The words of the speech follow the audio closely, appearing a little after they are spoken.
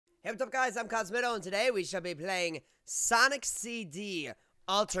Hey, what's up, guys? I'm Cosmitto, and today we shall be playing Sonic CD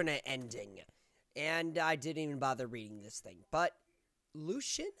Alternate Ending. And I didn't even bother reading this thing, but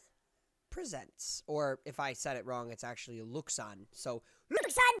Lucian presents. Or, if I said it wrong, it's actually Luxon. So,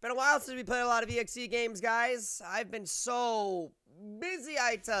 Luxon! Been a while since we played a lot of EXE games, guys. I've been so busy,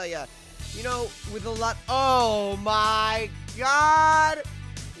 I tell ya. You know, with a lot... Oh, my God!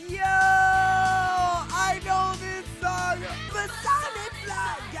 Yo! I know this song! The Sonic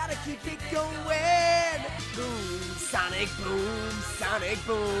Fly! Gotta keep it going! Boom, Sonic boom, Sonic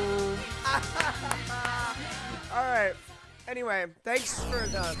boom! Alright. Anyway, thanks for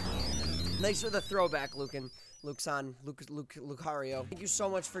the throwback, Lucario. Thank you so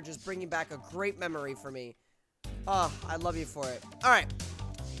much for just bringing back a great memory for me. Oh, I love you for it. Alright.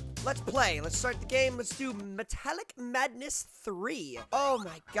 Let's play. Let's start the game. Let's do Metallic Madness 3. Oh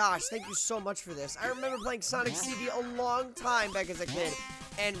my gosh, thank you so much for this. I remember playing Sonic CD a long time back as a kid,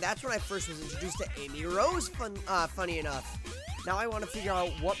 and that's when I first was introduced to Amy Rose, funny enough. Now I want to figure out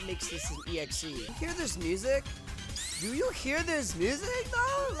what makes this an EXE. You hear this music? Do you hear this music,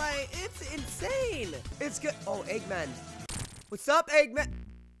 though? Like, it's insane. It's good. Oh, Eggman. What's up, Eggman?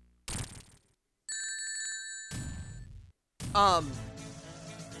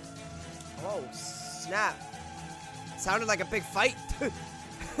 Oh, snap. Sounded like a big fight.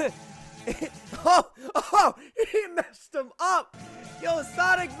 Oh, he messed him up. Yo,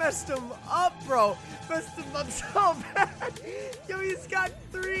 Sonic messed him up, bro. Messed him up so bad. Yo, he's got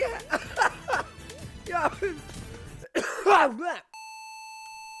 3. Yo.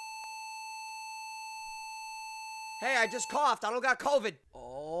 Hey, I just coughed. I don't got COVID.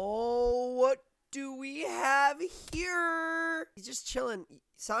 Oh, what do we have here? He's just chilling.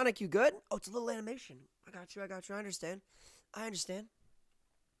 Sonic, you good? Oh, it's a little animation. I got you. I understand.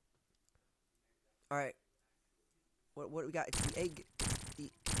 All right. What do we got? It's the egg.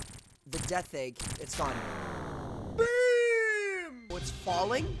 The death egg. It's gone. Boom! Oh, it's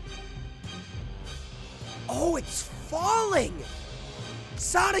falling? Oh, it's falling!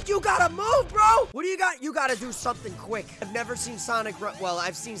 Sonic, you gotta move, bro! What do you got? You gotta do something quick. I've never seen Sonic run. Well,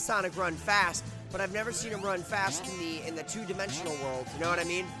 I've seen Sonic run fast, but I've never seen him run fast in the two-dimensional world. You know what I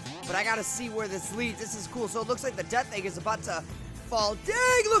mean? But I gotta see where this leads. This is cool. So it looks like the death egg is about to fall.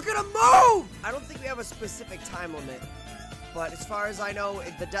 Dang! Look at him move! I don't think we have a specific time limit, but as far as I know,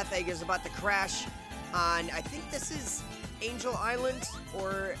 the death egg is about to crash on. I think this is Angel Island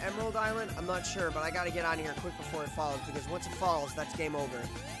or Emerald Island. I'm not sure, but I gotta get on here quick before it falls, because once it falls, that's game over.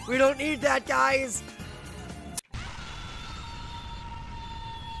 We don't need that, guys!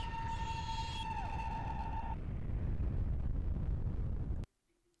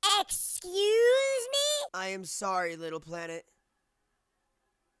 Excuse me? I am sorry, little planet.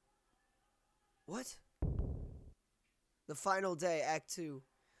 What? The final day, Act 2.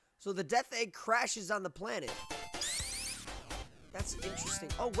 So the death egg crashes on the planet. That's interesting.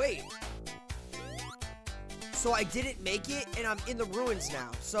 Oh, wait. So I didn't make it, and I'm in the ruins now.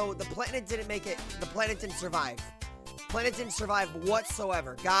 So the planet didn't make it. The planet didn't survive. Planet didn't survive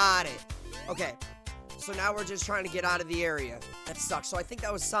whatsoever. Got it. Okay. So now we're just trying to get out of the area. That sucks. So I think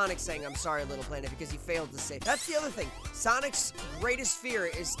that was Sonic saying, I'm sorry, little planet, because he failed to save. That's the other thing. Sonic's greatest fear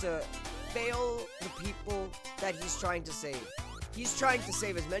is to fail the people that he's trying to save. He's trying to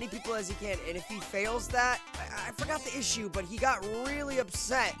save as many people as he can, and if he fails that, I forgot the issue, but he got really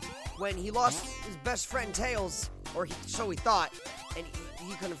upset when he lost his best friend, Tails, or so he thought, and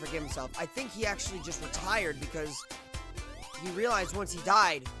he couldn't forgive himself. I think he actually just retired because he realized once he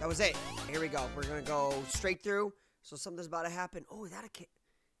died, that was it. Here we go. We're gonna go straight through, so something's about to happen. Oh, is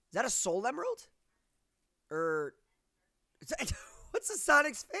that a soul emerald? Or, what's the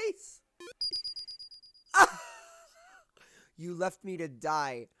Sonic's face? You left me to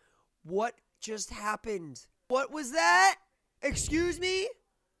die. What just happened? What was that? Excuse me?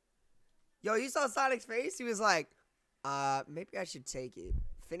 Yo, you saw Sonic's face? He was like, maybe I should take it.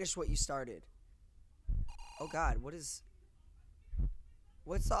 Finish what you started. Oh, God. What's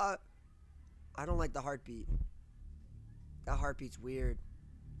I don't like the heartbeat. That heartbeat's weird.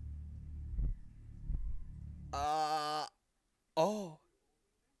 Oh.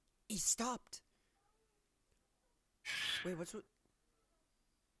 He stopped.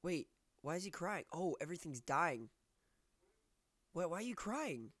 Wait, why is he crying? Oh, everything's dying. Why are you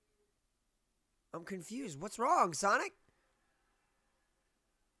crying? I'm confused. What's wrong, Sonic?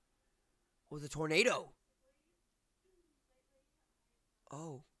 Oh, the tornado.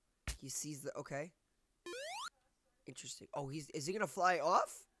 Oh, he sees okay. Interesting. Oh, is he gonna fly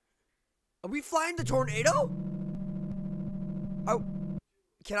off? Are we flying the tornado? Oh,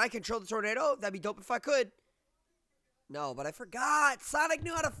 can I control the tornado? That'd be dope if I could. No, but I forgot. Sonic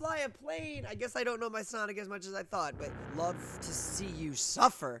knew how to fly a plane. I guess I don't know my Sonic as much as I thought, but love to see you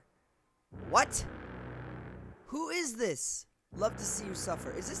suffer. What? Who is this? Love to see you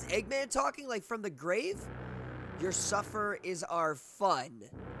suffer. Is this Eggman talking like from the grave? Your suffer is our fun.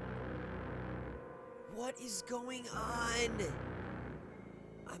 What is going on?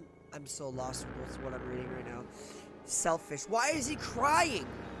 I'm so lost with what I'm reading right now. Selfish. Why is he crying?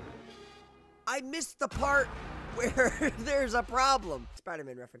 I missed the part where there's a problem.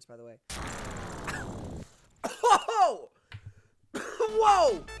 Spider-Man reference, by the way. Whoa!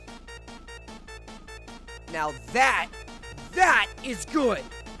 Whoa! Now that is good.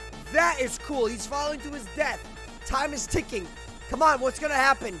 That is cool. He's falling to his death. Time is ticking. Come on, what's gonna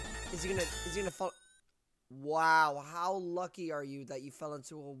happen? Is he gonna fall? Wow, how lucky are you that you fell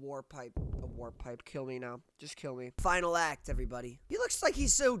into a warp pipe? A warp pipe. Kill me now. Just kill me. Final act, everybody. He looks like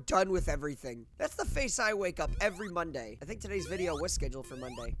he's so done with everything. That's the face I wake up every Monday. I think today's video was scheduled for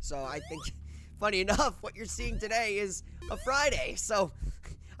Monday. So I think, funny enough, what you're seeing today is a Friday. So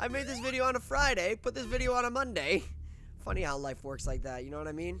I made this video on a Friday, put this video on a Monday. Funny how life works like that, you know what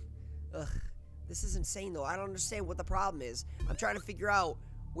I mean? Ugh. This is insane, though. I don't understand what the problem is. I'm trying to figure out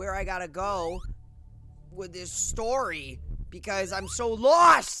where I gotta go with this story because I'm so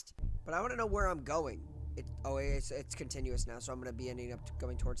lost. But I want to know where I'm going. It's continuous now, so I'm gonna be ending up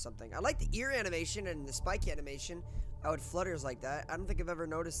going towards something. I like the ear animation and the spike animation. How it flutters like that. I don't think I've ever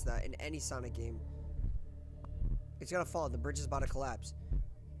noticed that in any Sonic game. It's gonna fall. The bridge is about to collapse.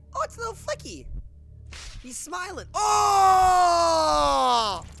 Oh, it's a little flicky. He's smiling. Oh!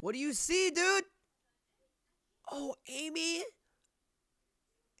 What do you see, dude? Oh, Amy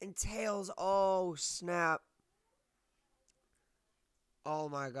and Tails. Oh, snap. Oh,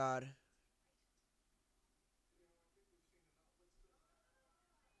 my God.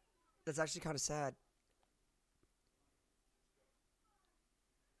 That's actually kind of sad.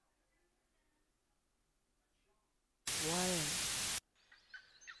 What?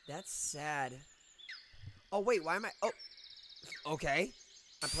 That's sad. Oh, wait, why am I? Oh, okay.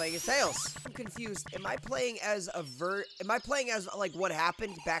 I'm playing as Tails. I'm confused. Am I playing as like what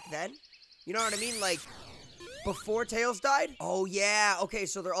happened back then? You know what I mean? Like before Tails died? Oh yeah. Okay,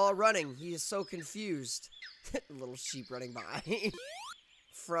 so they're all running. He is so confused. Little sheep running by.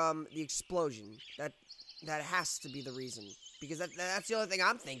 From the explosion. That has to be the reason. Because that's the only thing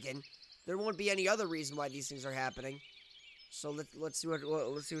I'm thinking. There won't be any other reason why these things are happening. So let's see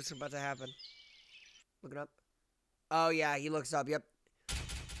what's about to happen. Looking up. Oh yeah, he looks up. Yep.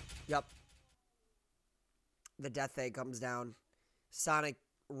 Yep. The death egg comes down. Sonic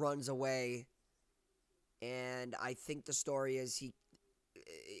runs away. And I think the story is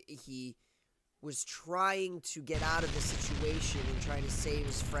he was trying to get out of the situation and trying to save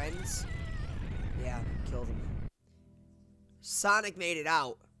his friends. Yeah, killed him. Sonic made it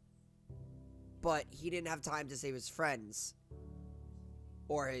out. But he didn't have time to save his friends.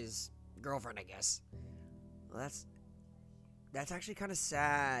 Or his girlfriend, I guess. Well, that's actually kind of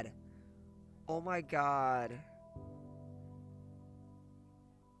sad. Oh my God.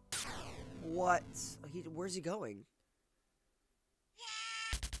 What? Where's he going?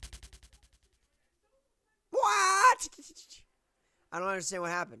 What? I don't understand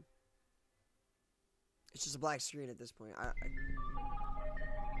what happened. It's just a black screen at this point.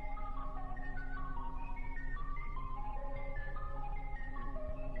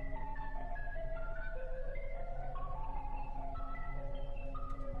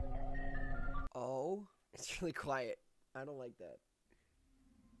 Oh, it's really quiet. I don't like that.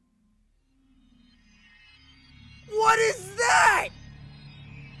 What is that?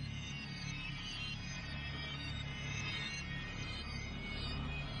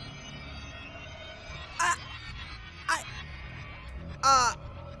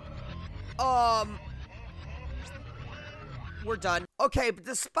 We're done. Okay, but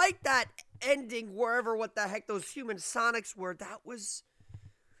despite that ending, wherever what the heck those human Sonics were, that was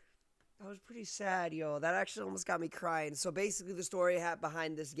pretty sad, yo. That actually almost got me crying. So basically the story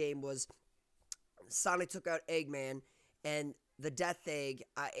behind this game was Sonic took out Eggman, and the Death Egg,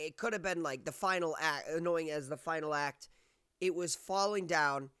 it could have been like the final act, annoying as the final act. It was falling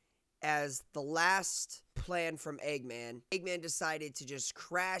down as the last plan from Eggman. Eggman decided to just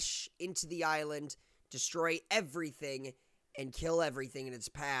crash into the island, destroy everything, and kill everything in its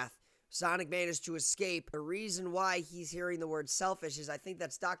path. Sonic managed to escape. The reason why he's hearing the word selfish is I think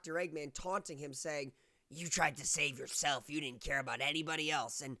that's Dr. Eggman taunting him, saying, "You tried to save yourself. You didn't care about anybody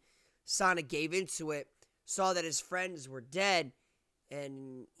else." And Sonic gave into it, saw that his friends were dead,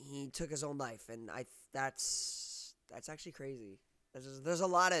 and he took his own life. And that's actually crazy. There's a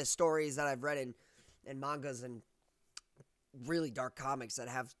lot of stories that I've read in mangas and really dark comics that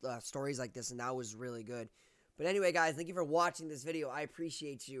have stories like this, and that was really good. But anyway, guys, thank you for watching this video. I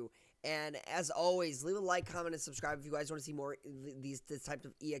appreciate you. And as always, leave a like, comment, and subscribe if you guys want to see more this type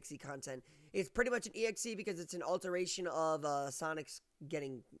of EXE content. It's pretty much an EXE because it's an alteration of Sonic's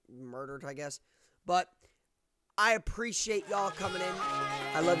getting murdered, I guess. But I appreciate y'all coming in.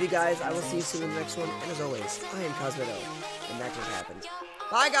 I love you guys. I will see you soon in the next one. And as always, I am Cosmitto, and that just happened.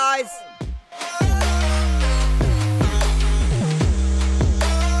 Bye, guys!